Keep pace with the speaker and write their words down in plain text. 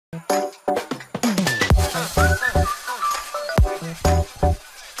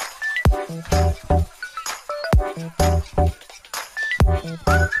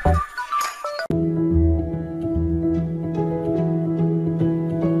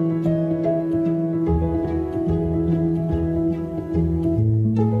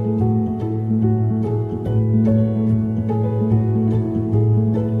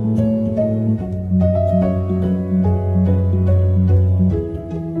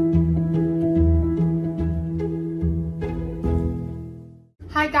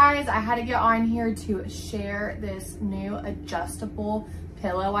Hi guys, I had to get on here to share this new adjustable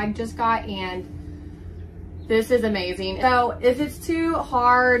pillow I just got, and this is amazing. So if it's too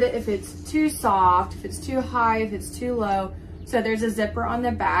hard, if it's too soft, if it's too high, if it's too low, so there's a zipper on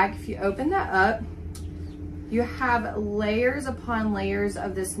the back. If you open that up, you have layers upon layers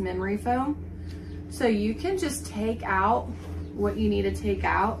of this memory foam. So you can just take out what you need to take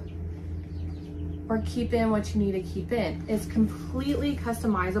out or keep in what you need to keep in. It's completely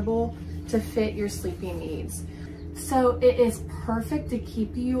customizable to fit your sleeping needs. So it is perfect to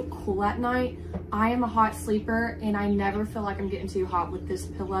keep you cool at night. I am a hot sleeper and I never feel like I'm getting too hot with this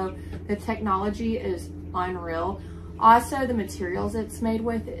pillow. The technology is unreal. Also, the materials it's made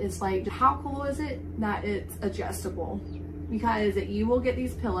with is like, how cool is it that it's adjustable? Because you will get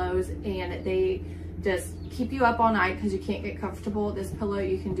these pillows and they just keep you up all night because you can't get comfortable. This pillow,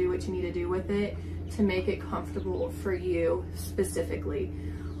 you can do what you need to do with it to make it comfortable for you specifically.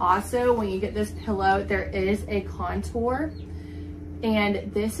 Also, when you get this pillow, there is a contour, and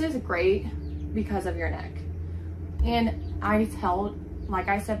this is great because of your neck. And like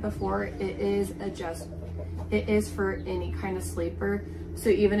I said before, it is adjustable. It is for any kind of sleeper. So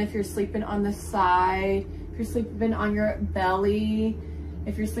even if you're sleeping on the side, if you're sleeping on your belly,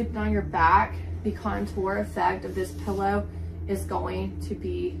 if you're sleeping on your back, the contour effect of this pillow is going to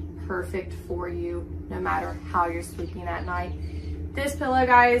be perfect for you no matter how you're sleeping at night. This pillow,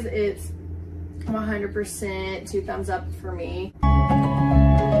 guys, it's 100% 2 thumbs up for me.